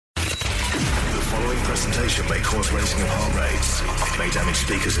presentation may cause raising of heart rates, may damage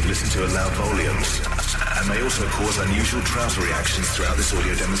speakers if listened to at loud volumes, and may also cause unusual trouser reactions throughout this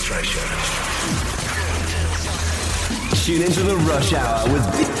audio demonstration. Tune into the Rush Hour with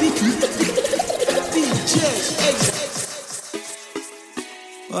DJ.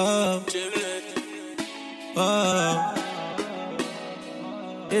 Whoa. Whoa.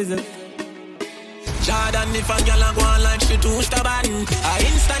 Is it? Jordan, if a girl a go on like she too stubborn, I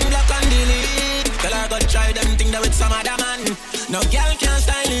instant block and delete. Tell her go try them thing that with some other man. No girl can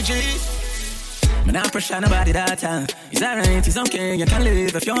style it, G. Man, I pressure nobody that time. It's alright, it's okay, you can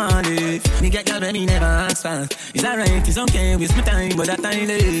live if you want live. Me get girl when me never ask for. It's alright, it's okay, waste my time, but that time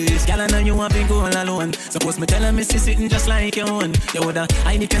is. Girl, I know you want to go all alone. Suppose me tell her me see sitting just like your own. You woulda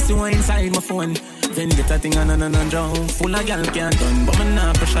hide the person inside my phone. Then get a thing on and drown. Full of girl can't done, but me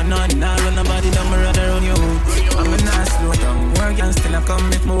nah pressure none. Nah run nobody down, me rather run you. I'm a nah slow down. Work can still a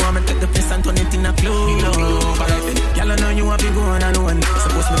come if me want me take the piss and turn it in a clue. Alright then, girl, I know you want to go all alone.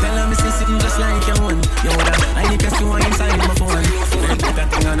 Suppose me tell her me see sitting just like your own. You woulda hide the person inside my phone. Then get a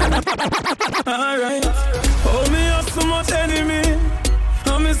thing on and alright, hold me up so much enemy,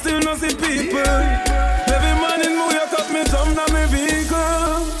 and me still not see people. Every morning me wake up, me jump down my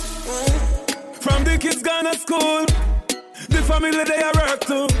vehicle. From the kids gone to school, the family they are work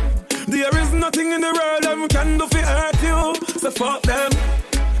too. There is nothing in the world that can do for hurt you. So fuck them.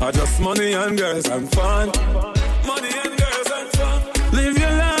 I just money and girls and fun. Money and girls and fun. Live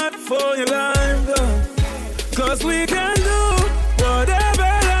your life for your life, though. Cause we can do whatever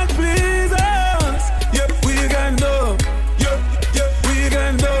that please us. Yeah, we can do. Yeah, we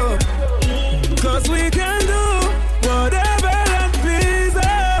can do. Cause we can do whatever that please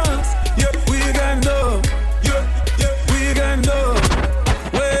us. Yeah, we can do. Yeah, we can do.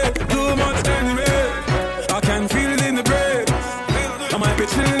 Way too much enemy. I can feel it in the brain. I might be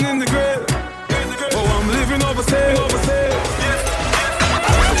chilling in the grave. Oh, I'm living overseas. Yeah.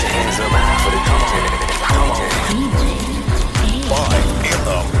 Put your hands up for the come on. Boy, in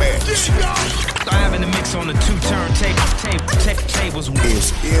the mix. I have in the mix on the two turntables.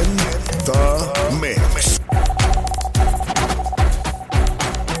 Is in the mix.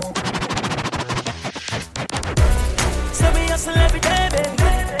 So we hustle every day, baby.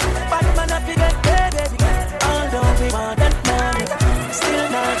 Bad man have to get paid, baby. Although we want that money, still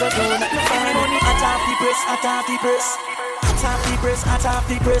not go do nothing for money. At half the press. At half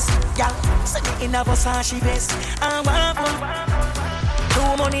the press. Yeah, send me in a Versace vest. I want one. No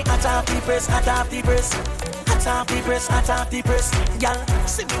money at half the press. At half the press. Yeah,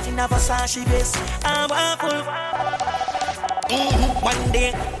 send me in a Versace vest. I want one. One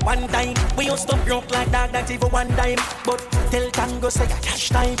day, one time, we used to broke like that, not even one dime. But tell Tango say a cash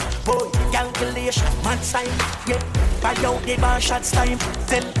time. Boy, calculation, mad time. Yeah, buy out the bar shots time.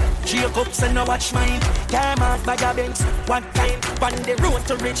 Tell Jacobs and no watch mine. Yeah, mad by your banks, one time. On the road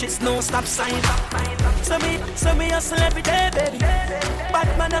to riches, no stop sign. So me hustle every day, baby.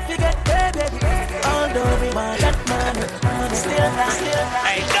 Batman have to get paid, baby. Although we want that money, still.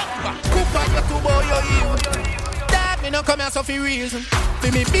 Hey, cook up your two boy, you me no come here so for reason. For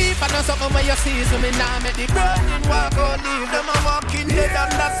me beef and not something where you see. So me nah make the burning walk or leave. Them a walking dead,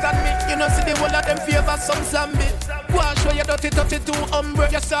 understand me. You know see the whole of them favor some zombie. Go and show you dirty 32 umbre.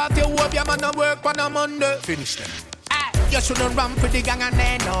 You start your work, your man a work on a Monday. Finish them. You shouldn't run for the gang and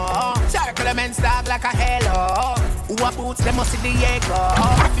they know. Circle the men's dog like a halo. Who a boots, they must see the ego.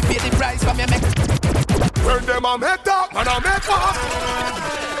 If you pay the price from your make. When them a make talk, man a make walk.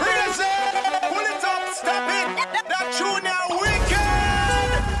 Raise it, pull it up, stop it. That junior wicked.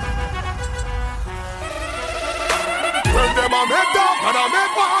 When them a make talk, man a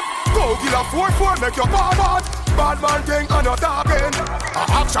make walk. Go kill a 4-4, make your forward. Bad man thing and you're talking.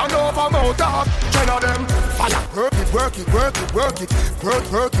 Action over mouth talk. 10 of them fire. Work it.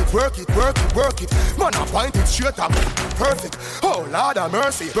 Man a point it straight up. Perfect. Oh Lord have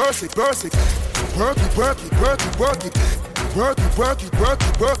mercy. Work it.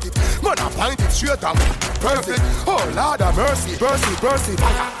 Man a point it straight up. Perfect. Oh Lord have mercy.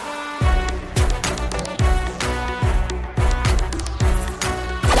 Fire.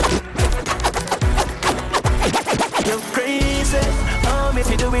 You crazy, if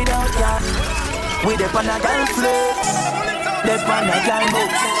you do without ya. We the pan a girl flex, the pan a girl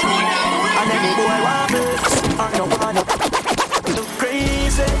books, and any boy want flex, or no wanna. You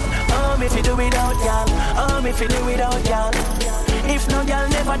crazy, if you do without ya. If you do without ya. If no girl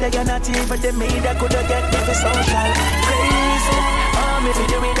never they are not even the media coulda get me for social. Crazy, if you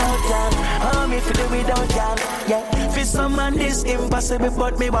do without ya. If you do without ya. Yeah, for some man this impossible,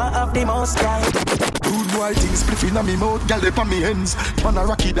 but me want have the most guy. Rude boy thing, spliffing on me mouth, gal dey on me hands. Man a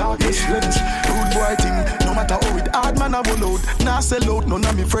rocky darkest lens. Rude boy thing, no matter how it hard, man I will out. Nah sell out, none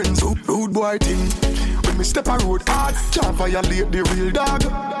of me friends. Rude boy thing, when me step a road hard, can't violate the real dog.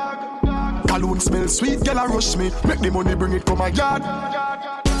 Cologne smell sweet, gal a rush me, make the money bring it come my yard.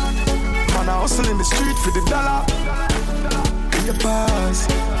 Man a hustle in the street for the dollar. In your pass,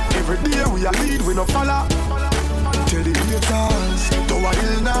 every day we a lead, we no follow. Tell the haters, Tower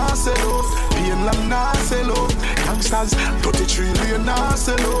Hill nah sell out, Painland nah sell out, Youngsters, 33 lane nah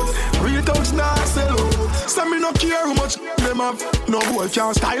sell out, Real Thugs nah sell out. So me no care how much them have. No boy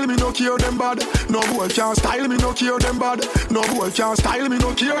can't style me, no care them bad. No boy can't style me, no care them bad. No boy can't style me,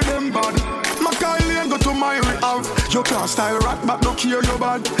 no care them bad. Mackay Lane go to my have. You can't style rap, but no care you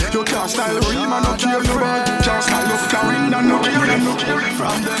bad. You can't style Rima, no care you bad. You can't style up Carina, no care them, no care them.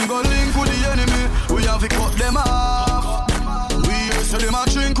 From them go link with the enemy, we have to cut them off. So them a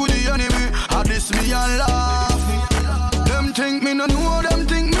drink with the enemy, I diss me and laugh. Them think me no know, them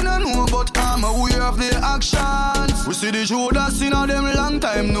think me no know, but I'm aware of their actions. We see the Judas in a them long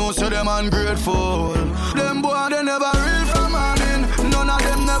time now, so them ungrateful. Them boy they never real from morning, none of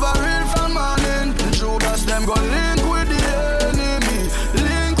them never real from morning. Judas them go link with the enemy,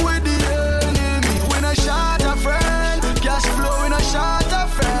 link with the enemy. When I shot a friend, cash flow when I shot a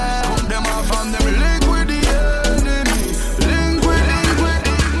friend. Come them off and them link with the enemy, link with.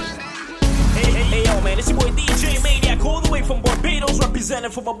 Hey yo man, it's your boy DJ Maniac all the way from Barbados,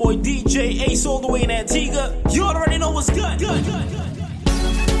 representing for my boy DJ Ace all the way in Antigua. You already know what's good.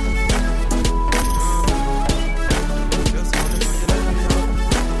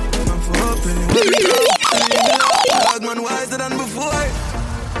 Man wiser than before.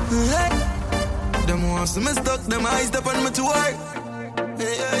 Hey. Them wants to me stuck, them eyes up on me to work.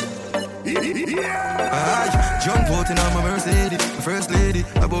 I jump out in on my Mercedes, my first lady,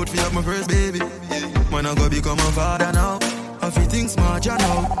 about to have my first baby. Man, I go become a father now. I feel things smart, you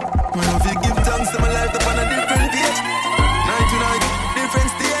know. Man, I feel give thanks to my life up on a different page. Night to night, different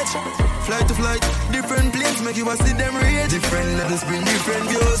stage. Flight to flight, different planes, make you a see them rage. Different levels bring different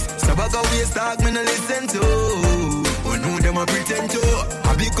views. So back out waste talk, me no listen to. Who know them a pretend to.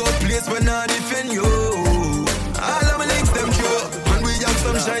 A big up place when I defend you. All of my links them true. And we have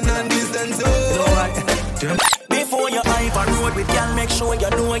some shine and distance too. Before you hype a road with y'all, make sure you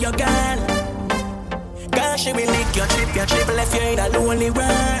know your girl. Girl, she will lick your chip left you in a lonely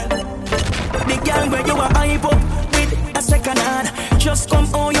world. The girl where you are hype up with a second hand. Just come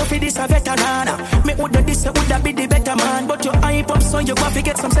on, you feel this a veteran. Me woulda this, woulda be the better man. But you hype up, so you got to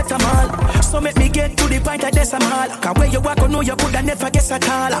get some set of mal. So make me get to the point of decimal. Cause where you walk, I know you coulda never guess at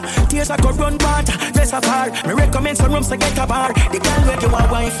all. Tears I could run water, dress a far. Me recommend some rooms to get a bar. The girl where you are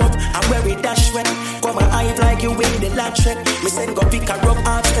wife up, and where we dash wet. Come and hype like you win the last check. Me send go pick a rub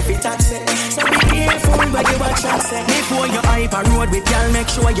out, step it taxi. So be careful where you watch and say. Before you hype a road with y'all, make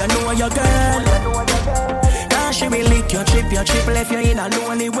sure you know your girl. She will lick your chip left you in a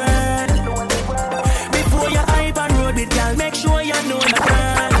lonely world. Before you hype and road with y'all, make sure you know the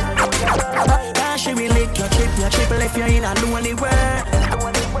girl. She will lick your chip left you in a lonely world.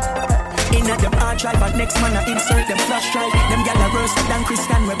 In a them hard drive and next man I insert them flash drive. Them gyal a worse than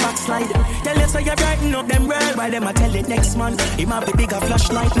Christian we backslide. Tell you so you brighten up them world while them a tell it next man. Him have the bigger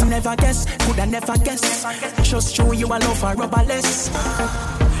flashlight, you never guess, coulda never guess. Just show you a love for rubberless.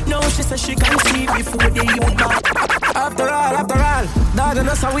 No, she said she can see before the youth back. After all, dog and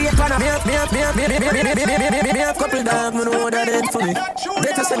us a wait for me have couple dog, me know that ain't for me.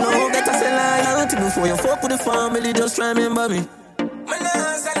 Better say no, better say loyalty before you fuck with the family, just try remember me.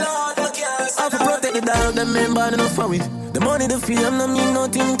 I have to protect the dog, them member enough for me. The money, the fame, no mean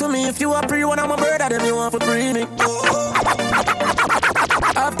nothing to me. If you are pre one of my brother, then you want to pre me.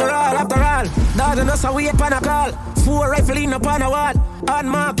 After all, dog and us a wait for a call. 4 rifle in upon a wall, on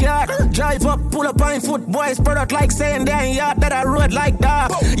my car. Drive up, pull up on foot, boys product like saying they ain't yard that I road like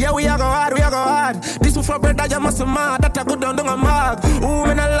that. Yeah, we a go hard. This one for brother, you must mad. That a good down a mark. Who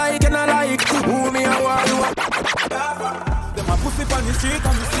me not like and I like. Who me a want. Them a pussy on the street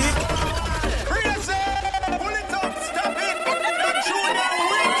and the street. Pull it up, stop it.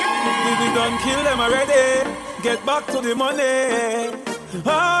 We done kill them already. Get back to the money.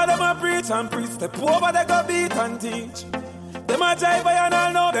 All them a preach and preach. Step over, they go beat and teach. Them a jive and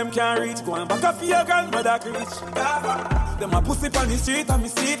all know them can't reach. Go and back up for your grandmother preach. Them a pussy on the street and me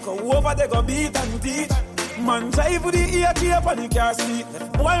seat. Go over, they go beat and teach. Man jive with the ear key up on the car seat.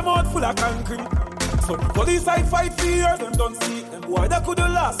 Boy mouth full of concrete. So police side fight for years, them don't see. Them boy that could the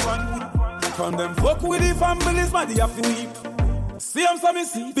last one week. From them fuck with the families, man, they have to weep. See them so me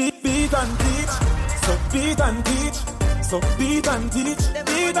see. Beat and teach. So beat and teach. So beat and teach,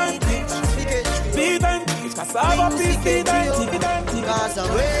 beat and teach, beat and teach. Cassava peas, beat and teach. Cause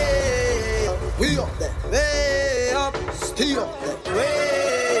way up, we up there, way up, stay up there,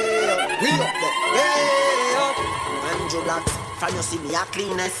 way up, we up there, way up. Andrew Blacks, from you see me a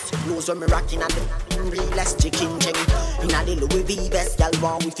cleanest. Clothes when me rocking at the realest. Chicken ching, in a the Louis V vest. Y'all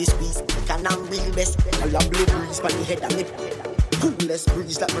want with the squeeze, can I'm real best. All a blue breeze by the head of me. Coolest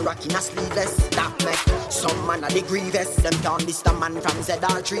breeze that me rocking a sleeveless. That make some man a the grievous. Them down this the man from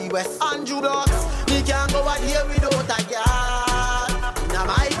ZR3 West. Andrew Blacks, me can't go out here without a girl. Na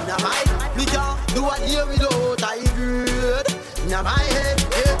my, me can't do a here without a good. Na my head,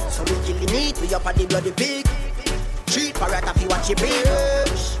 yeah. So we kill the meat, we up at the bloody pig. Treat parrot if you watch your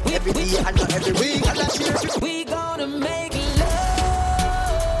bitch. Every day and not every week. We gonna make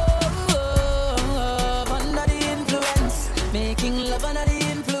love under the influence. Making love under the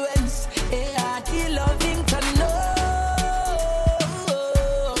influence. Yeah, the loving to know.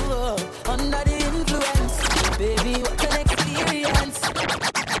 Under the influence. Baby, what an experience.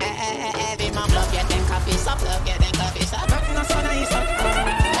 Every mom love getting coffee shop, love getting coffee shop. Nothing so nice.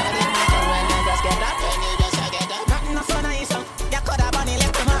 When you just get up, when you just get up. Nothing so nice. You could have bunny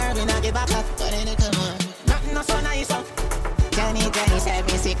left tomorrow, we not give back up. Nothing so nice. Jenny said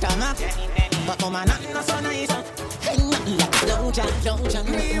me sick to my But mama, nothing so nice. Hey, nothing like Loja.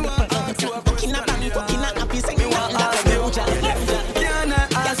 Cooking up and cooking up, happy singing. Can I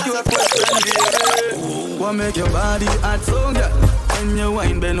ask you a question, baby? What make your body hot so, girl? When you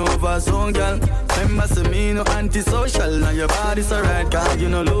wine, bend over so, girl. Remember, say me no antisocial. Now your body's alright, girl, you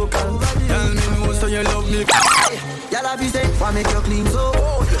know local. Tell me no, so you love me. Y'all have you say, what make you clean so?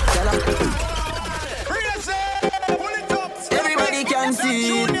 Everybody can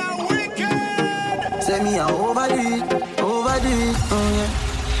see it. Say me a overdo it, oh yeah.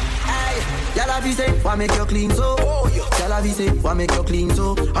 Y'all have you say, what make you clean so? Y'all have you say, what make you clean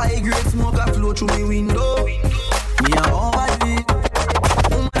so? High grade smoke a flow through me window. Me a overdo it.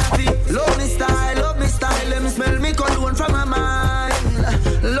 Love me style, let me smell me cologne from my mind.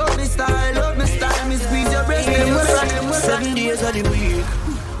 Love me style, me squeeze your breast. 7 days of the week,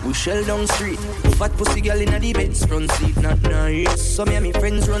 we shell down street. Fat pussy girl in the Benz front seat, not nice. So me and me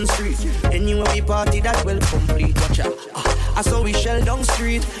friends run street. Anywhere we party, that well complete. Watch out. I saw we shell down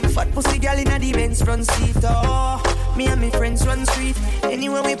street. Fat pussy girl in the Benz front seat. Oh, me and me friends run street.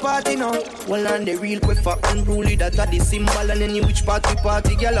 Anywhere we party now. Well, and the real quick for unruly, that are the symbol. And any which party,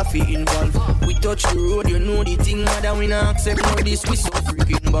 girl I feel involved. We touch the road, you know the thing, mother. We not accept no this, we so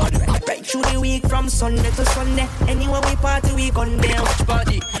freaking bad. Right through the week from Sunday to Sunday. Anywhere we party, we gone there. Which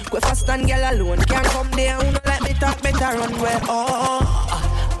party? Go fast and girl alone. Can't come there, who not like me talk, better run well. Oh,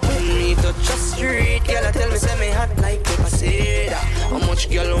 when me touch the street, girl I tell me say me hot like pepper seed. How much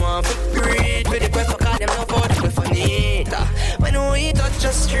girl want to breathe? With the pepper call them no for the pepper need. When we touch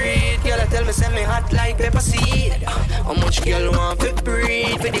the street, girl I tell me say me hot like pepper seed. How much girl want to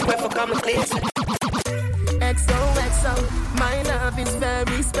breathe? With the pepper call me place. XOXO, my love is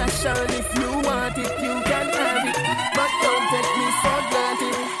very special. If you want it, you can have it. But don't take me for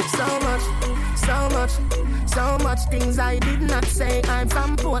granted. So much things I did not say. I'm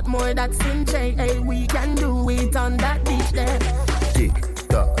from Portmore, that's in J.A. We can do it on that beach there. Tick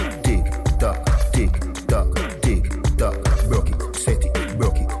tock, tick tock, tick tock, tick tock. Broke it, set it,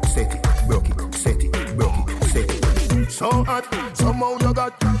 broke it, set it, broke it, set it, broke it, set it. So hot, somehow you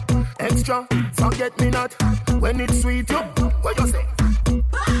got extra. Forget me not when it's sweet. You, what you say?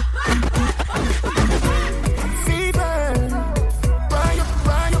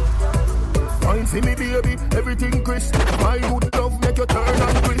 See me baby, everything crisp. My good love make you turn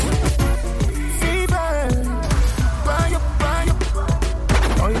and crisp. Fever, buy up.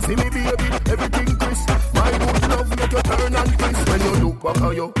 See me baby, everything crisp. My good love make you turn and crisp. When you look back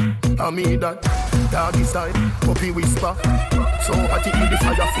at you, I mean that doggy style, puppy whisper. So hot it in the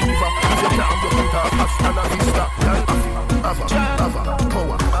fire fever. If you can't you put a hasta la vista. Ava,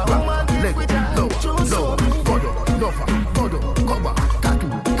 power, leg, lower, godo, cover,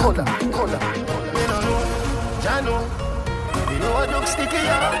 tattoo, color. Jano, you know what looks sticky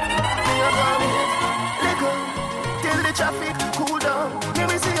out. Me a gone in, little, till the traffic cool down. Me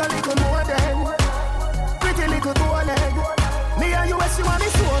we see a little more than pretty little boy leg. Me and you want me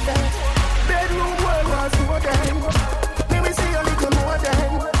so bad. Bedroom world was more than. Me we see a little more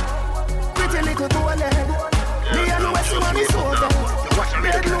than pretty little boy leg. Me and you want me so bad.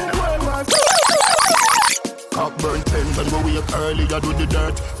 Bedroom world was. Cock burn pen when we wake early, I do the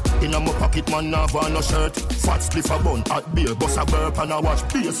dirt. In a my pocket man have on no shirt. Fat spliff a bun, hot beer, bust a burp and a watch.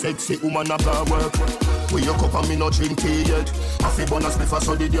 Be a sexy woman a bar work. We a cup and me no drink tea yet. Half a bun a spliff a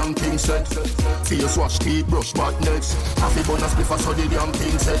so the damn thing set. Face wash, teeth brush, back next. Half a bun a spliff a so the damn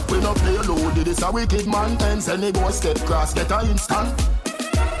thing set. We no play loaded, it's a wicked man. Ends any boy step cross, get a instant.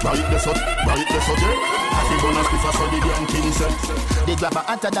 Right this up, yeah. Half a bun a spliff a so the damn thing set. They grab a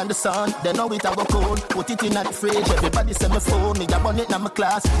hotter than the sun, they know it a go cold. Put it in the fridge, everybody say me phone. Me a bun it in my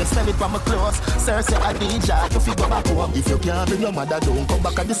class, they smell it from my clothes. Sir say I DJ, if you go back home. If you can't bring your mother down, come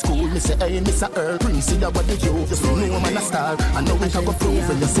back at the school. Me say hey, Mr. Earl, Prince, see what they do. Just know man a star, I know it a go prove.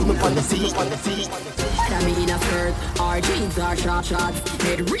 When you see me on the sea, Whether me in a skirt, or jeans, or short shorts.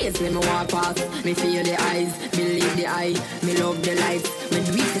 Head raised when me walk past. Me feel the eyes, believe the eye. Me love the lights, me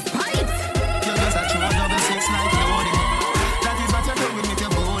do it despite. You just a true double six like loading. That is what you're doing with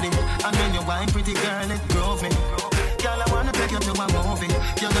your body. And when you wine, pretty girl, it drove me. Girl, I wanna take you to a movie.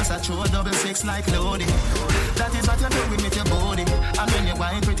 You just a true double six like loading. That is what you're doing with your body. And when you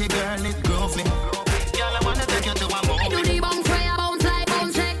wine, pretty girl, it drove me. Girl, I wanna take you to a movie. I do the bounce fire, bounce like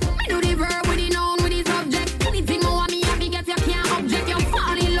bounce check. I do the verb with the noun, with the subject. Anything more me happy, get you can't object. You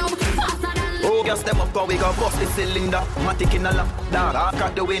fall in love faster than. Oh, girl, step up, cause we gon' bust the cylinder. Matic in a lap, down, half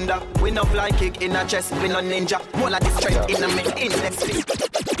cut the window. We no fly kick in a chest, we no ninja. More like this straight in a mid index finger.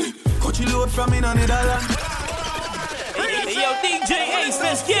 Cut you load from in a Netherlands. Hey, yo, DJ Ace,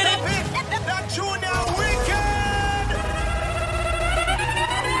 let's get it. That Junior Weekend.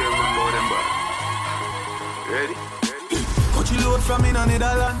 Ready? Cut you load from in a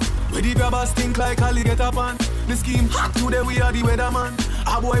Netherlands. Where the grabbers think like Ali get up on. The scheme hot today, we are the weatherman.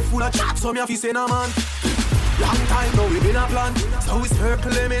 A boy full of chat, so me have to say no man. Long time now we been a plan. So we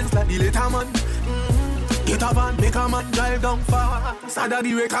circle elements like the later man. Get a van, make a man drive down far. Sada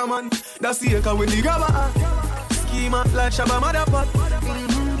the wrecker man. That's the echo when the grabber. Schema like Shabba Motherpot.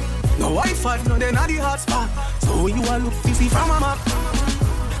 No Wi-Fi, no then at the hot spot. So you a look fishy from a map.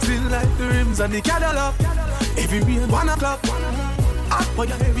 Still like the rims and the Cadillac. Every rain 1 o'clock.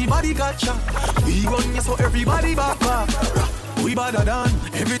 But everybody got shot. We run ya so everybody back. We badder than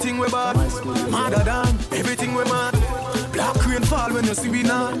everything we bad. Madder than everything we mad. Black rain fall when you see we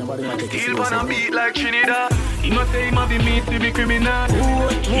not. He'll wanna beat like Trinidad. He must say he must be meat to be criminal.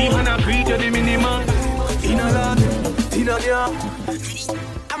 He wanna creature the minimal. In a land, in a yard.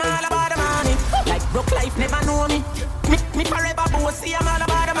 I'm all about the money. Like broke life never know me. Me forever bossy, I'm all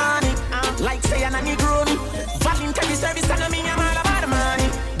about the money. Like say I'm a Negro me. Voluntary service and I'm all about the money.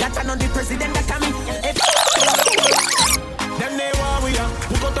 That's another president that come in. Them they want we are.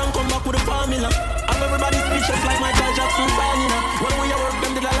 We got and come back with the formula. Have everybody speechless like Michael Jackson fan, you know. When we work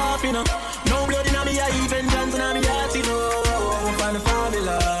them did a laugh, you know. No blood in me, even Johnson in me heart, you know. We find the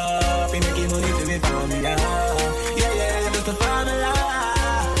formula. We making money to be formula. Yeah, just the formula.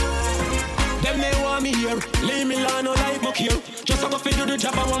 Them they want me here. Leave me alone, no life muck here. Just have to do the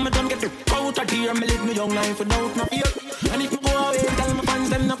job, I want me to get the out of here. Me live me young life without no fear. And if me go away, tell my fans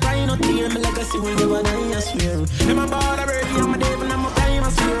them no cry, no tear. My legacy will never die, I swear. Them a ball of bird, I'm a devil, I'm a time, I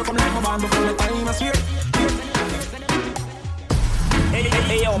swear. Come like a band before the time, I swear.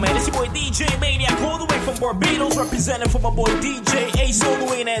 Hey, yo, man, it's your boy DJ Maniac, all the way from Barbados, representing for my boy DJ Ace, all the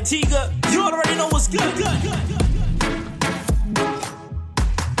way in Antigua. You already know what's good.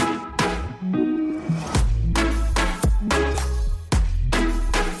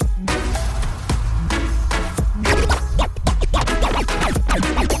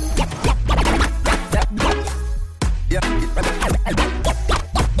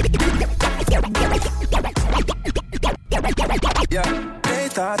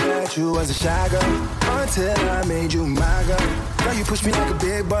 Thought that you was a shy girl until I made you my girl. Now you push me like a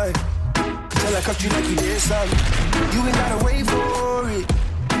big boy till I cuffed you like you did something. You ain't gotta wait for it.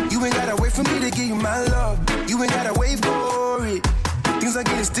 You ain't gotta wait for me to give you my love. You ain't gotta wait for it. Things are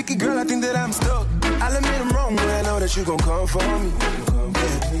getting sticky, girl. I think that I'm stuck. I'll admit I'm wrong, but I know that you gon' come for me.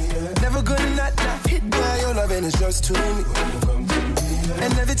 Yeah. Never gonna not hit by your love, and it's just to me.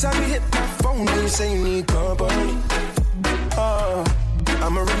 And every time you hit my phone, you say you need company.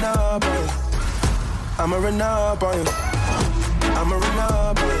 I'ma run up on you. I'ma run up on you. I'ma run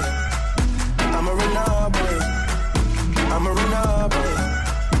up on you. I'ma run up on you. I'ma run up on you.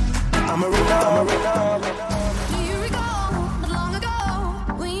 I'ma run up on you. Here we go, not long ago,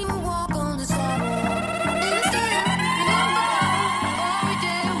 we would walk on the sidewalk. Instead, all we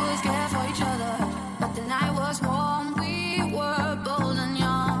did was care for each other. But the night was warm, we were bold and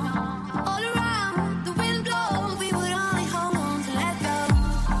young. All around, the wind blows, we would only hold on to let go.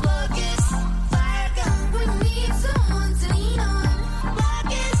 Buckets, fire gun, we need someone to lean on.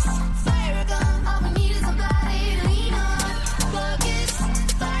 Buckets, fire gun, all we need is somebody to lean on. Buckets,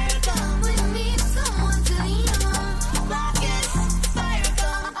 fire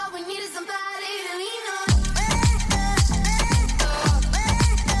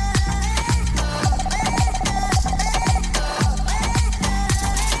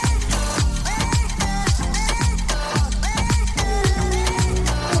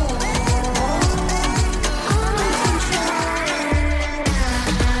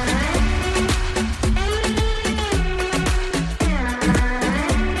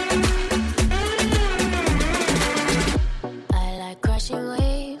crashing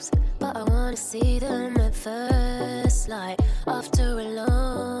waves, but I wanna see them at first light after a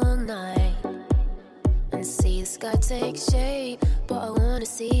long night. And see the sky take shape, but I wanna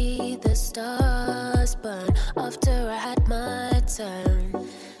see the stars burn after I had my turn.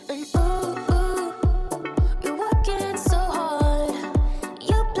 And ooh, you're working so hard.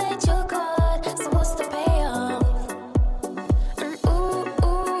 You played your card, so what's the payoff? And ooh,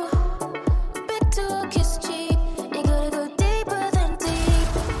 big talk is cheap. You gotta go deeper than deep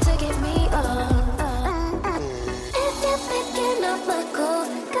to get me up. If you're picking up my call,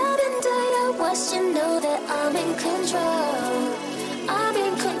 got into your watch, you know that I'm in control. I'm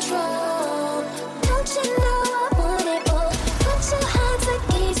in control. Don't you know I want it all? Put your hands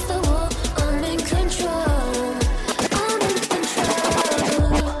against the wall. I'm in control. I'm in control.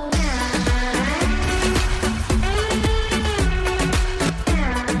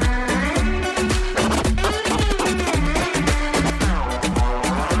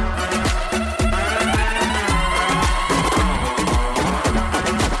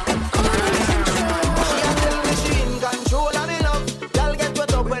 She in control of me love. Girl get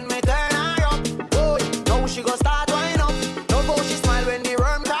wet up when me turn her up. Oh, now she gon' start wind up. Love how she smile when the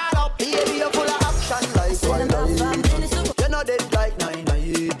worm call up. Baby, you're full of action like Twilight. You're not dead like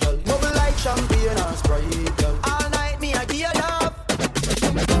 9-9, girl. Bubble like champagne and Sprite, girl. All night me I give you love.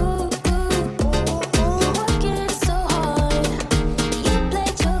 Working so hard. You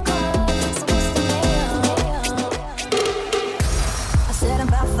played your cards, so what's the payoff? I said I'm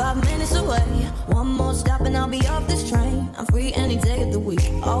about 5 minutes away. One more stop and I'll be off this train. I'm free any day of the week,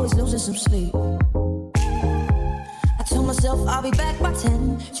 always losing some sleep. I told myself I'll be back by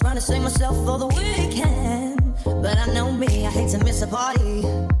 10, trying to save myself for the weekend. But I know me, I hate to miss a party.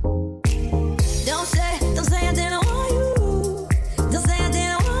 Don't say I didn't want you. Don't say I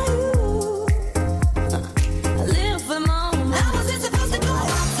didn't want you. I live for the moment. How was it supposed to go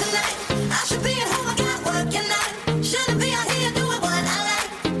out tonight? I should be at home, I got work at night. Shouldn't be out here doing what I like.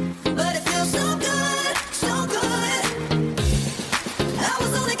 But it feels so good, so good. I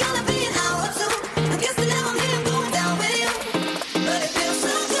was only gonna be an hour or two. I guess that now I'm here going down with you. But it feels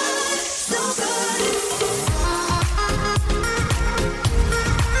so good, so good.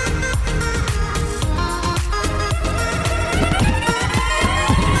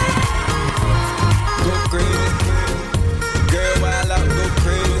 Go crazy. Girl, while out, go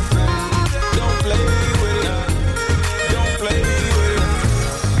crazy. Don't play with it. Don't play with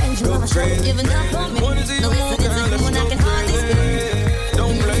it. Go crazy. Giving up on me. Wanna see you No, move, listen, girl, this is when I let's can go hardly speak. crazy.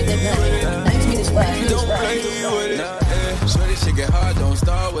 Don't play with it. Don't play with it. Shorty, shit get hard, don't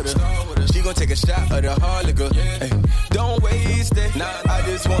start with her. She gon' take a shot of the hard liquor. Ay, don't waste it. I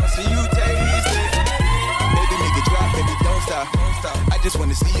just wanna see you taste it. Baby, make it drop, baby, don't stop. I just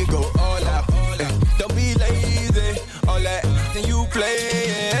wanna see you go all out. Ay, don't be lazy. All that, then you play.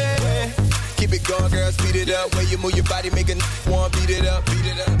 Keep it going, girl, speed it up. When you move your body, make a wanna beat it up.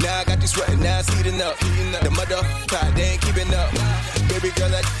 Now I got you sweating, now it's heating up. The mother, God, they ain't keeping up. Baby girl,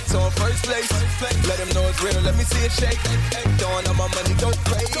 that's on first place. Let them know it's real, let me see it shake. Throwing all my money, go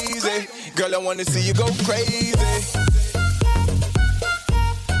crazy. Girl, I wanna see you go crazy.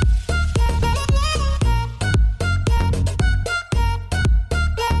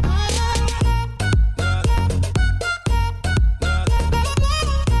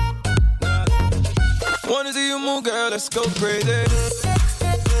 Wanna see you move, girl, let's go crazy.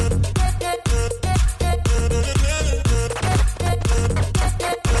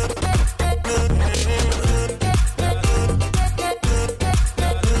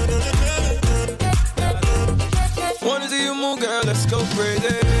 Wanna see you move, girl, let's go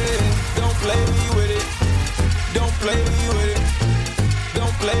crazy. Don't play with it. Don't play with it.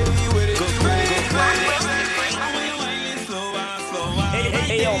 Don't play with it. Go crazy.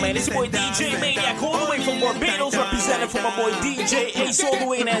 Hey, yo, man, it's your boy DJ Maniac, all the way from Barbados, representing for my boy DJ Ace, all the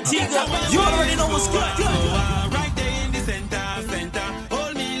way in Antigua. You already know what's good. Right there in the center.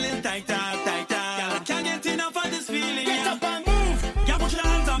 Hold me a little tighter. Can't get enough of this feeling. Get up and move. Can't put your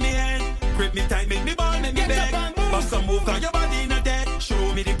hands on me head. Grip me tight, make me ball, make me beg. Bust some move, cause your body not dead.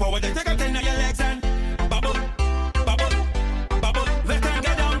 Show me the power, then take a 10 of your legs and bubble. Let them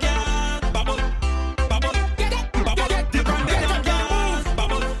get down, girl. Bubble. Get up. Dip and get down, girl.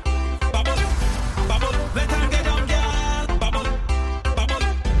 Bubble. Let them get down, girl. Bubble.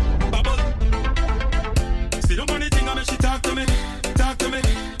 See, don't want anything, I make she talk to me.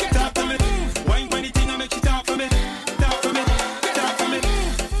 Wine for anything, I make she talk for me.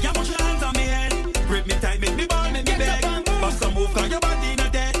 Can't put your hands on me head. Grip me tight, make me ball, make me beg. Bust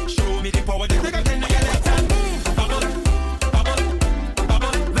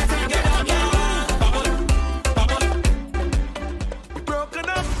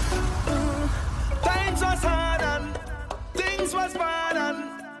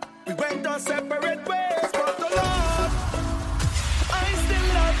our separate ways. But the Lord, I still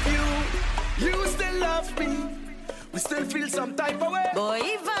love you. You still love me. We still feel some type of way. Boy,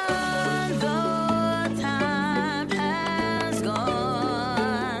 even though time has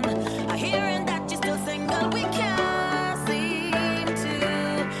gone, I hearing that you're still single. We can't seem to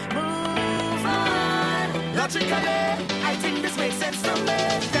move on. Logically, I think this makes sense to me.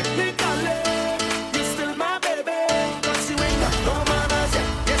 Technically, you still my baby. 'Cause you ain't got no manners yet.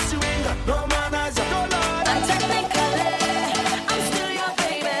 Yes, you ain't got no manners yet. No, Lord. And technically, I'm still your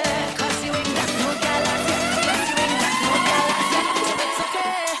baby. 'Cause you ain't got no gallant yet. Yes, you ain't got no gallant yet. So it's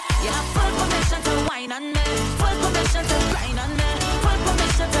okay. You have full permission to whine on me. Full permission to grind on me. Full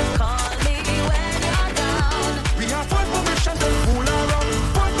permission to call me when you're down. We have full permission to fool around.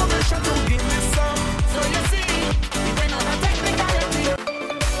 Full permission to give me some. So you see, we went on a technicality.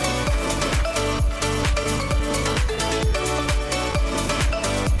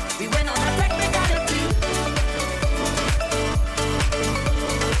 We went on a technicality.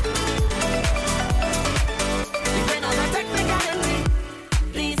 We went on a technicality.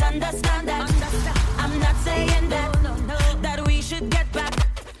 Please understand that I'm not saying that we should get back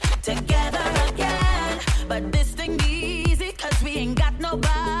together again. But this thing be easy 'cause we ain't got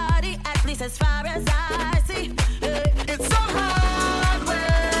nobody, at least as far as I see. It's so hard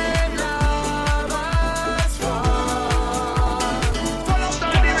when lovers fall.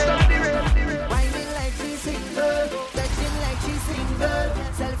 Whining like she's single, touching like she's single,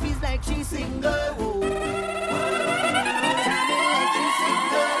 selfies like she's single. Jamming like she's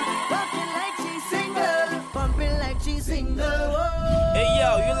single, walking like she's single, pumping like she's single. Hey yo,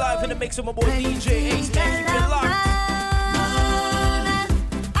 you're live in the mix with my boy DJ Ace, man. Keep it locked.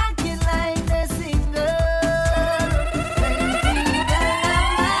 Acting like they're single.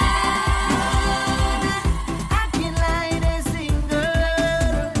 Acting like they're single.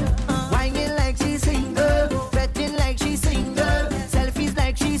 Whining like she's single, betting like she's single, selfies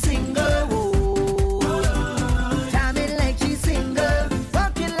like she's single. Jamming like she's single,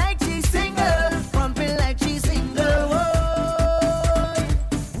 walking like she's single, pumping like she's single.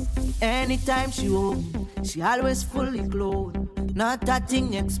 Anytime she home, she always fully clothed, not that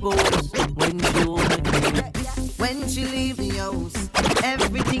thing exposed. When she leave the house,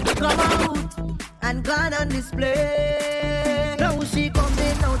 everything come out and gone on display. Now she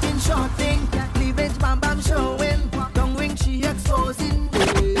coming out in short thing, cleavage bam bam showing, tongue ring she exposing.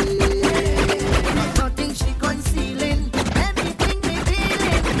 Nothing she concealing, everything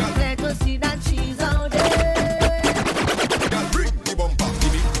revealing. Glad to see that she's out there. Girl, bring the bumper,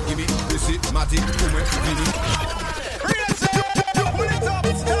 gimme, this it, matic, come with, gimme.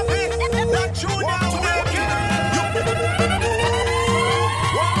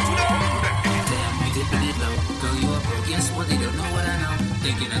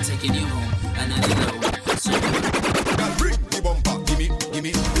 Taking you home, and I know. So Girl, bring the bumper,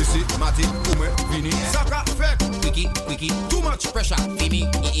 gimme, this it, matic, come with, Vinny. Saka, fed, quickie, too much pressure, gimme.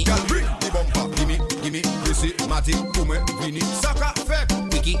 Girl, bring the bumper, gimme, this it, matic, come with, Vinny. Saka, fed,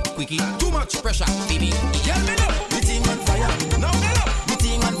 quickie, too much pressure, gimme. Girl, me know, the thing on fire, now me know, the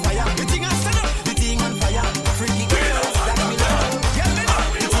thing on fire, the thing on stand up, the thing on fire, freaky girls, that me know. Girl, me know,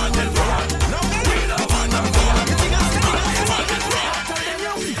 the thing on fire, now me know, the thing on fire, the thing on stand up, the thing on fire.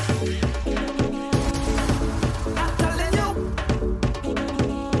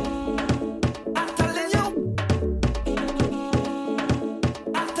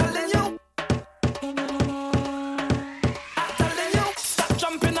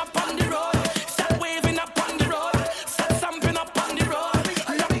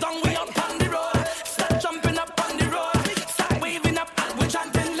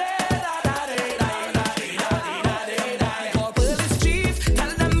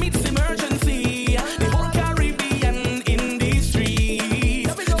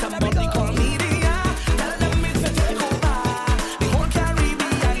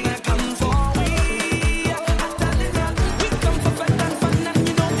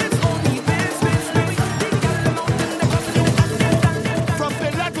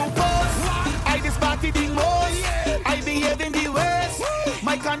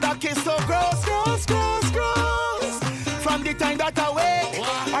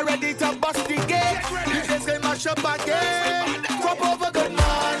 Up again, crop over good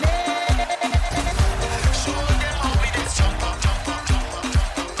morning. Show them how we did jump up.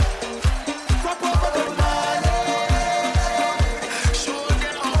 Crop over good morning. Show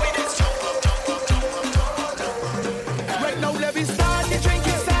them how we did jump up. Right now, let me start the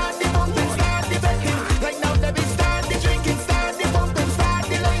drinking, start the bumping, start the betting. Right now, let me start the drinking, start the bumping, start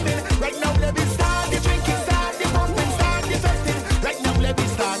the lining. Right now, let me start the drinking, start the bumping, start the betting. Right now, let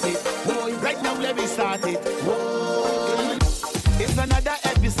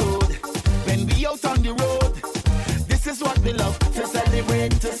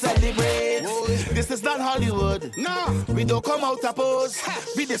meant to celebrate. This is not Hollywood. No, we don't come out to pose.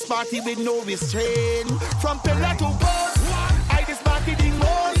 We this party with no restraint. From pillar to post, I this party the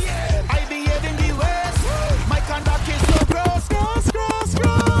most. I behave in the worst. My conduct is so gross, gross, gross,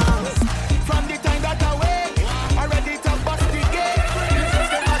 gross. From the time that I wake, already to bust the gate. This is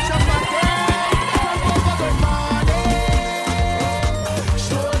the match of my day. From over the morning,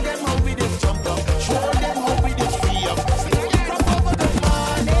 show them how we this jump up. Show them how we this free up. From over the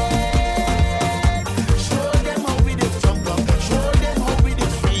morning, show them how we this jump up. Show them how we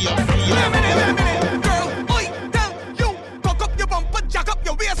this free up. Girl, oi, damn, you cock up your bumper, jack up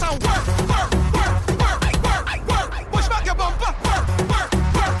your waist and work, work, work, work, work, work. Push back your bumper, work, work,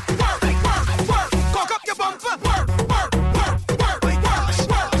 work, work, work, work. Cock up your bumper, work, work, work, work, work,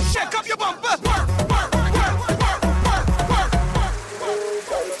 work. Shake up your bumper, work, work, work, work, work, work.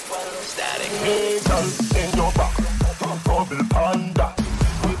 Static. Hey, girl, bend your back. Bubble panda.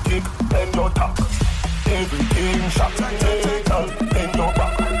 We kick, bend your tack. Everything shot. Hey, girl, bend your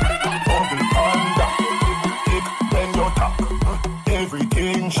back. Bubble panda. Kick, bend your tack.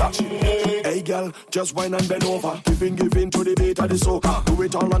 Everything shot. Hey girl, just whine and bend over. Giving to the beat of the soca. Do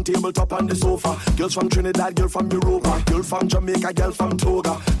it all on tabletop on the sofa. Girls from Trinidad, girl from Europa. Girl from Jamaica, girl from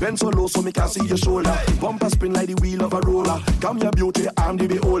Toga. Bend so low so me can see your shoulder. Bumper spin like the wheel of a roller. Come your beauty, I'm the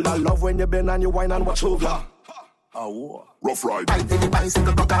beholder. Love when you bend and you whine and watch over. Rough ride. Bite in the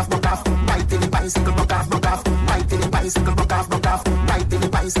bicycle, broke off, broke off. Bite in the bicycle, broke off, broke off. Bite in the bicycle, broke off, broke off. Bite in the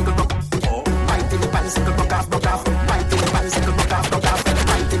bicycle, broke off. Bite in the bicycle, broke off, broke off. Bite in the bicycle, broke off, broke off.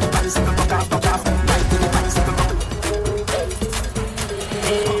 Bite in the bicycle, broke off, broke off. Bite in the bicycle, broke off.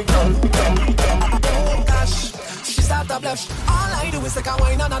 Gosh, she start to blush. All I do is take a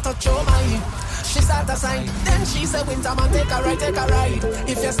wine and I touch your mind. She start to sign, then she said, "Winter man, take a ride, take a ride.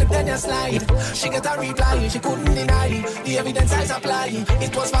 If you slip, then you slide." She get a reply, she couldn't deny. The evidence I supply,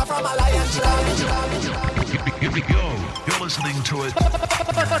 it was far from a lie, and she called. You're listening to it.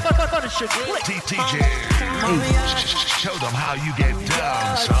 TJ. Show them how you get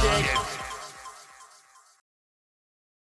down, son.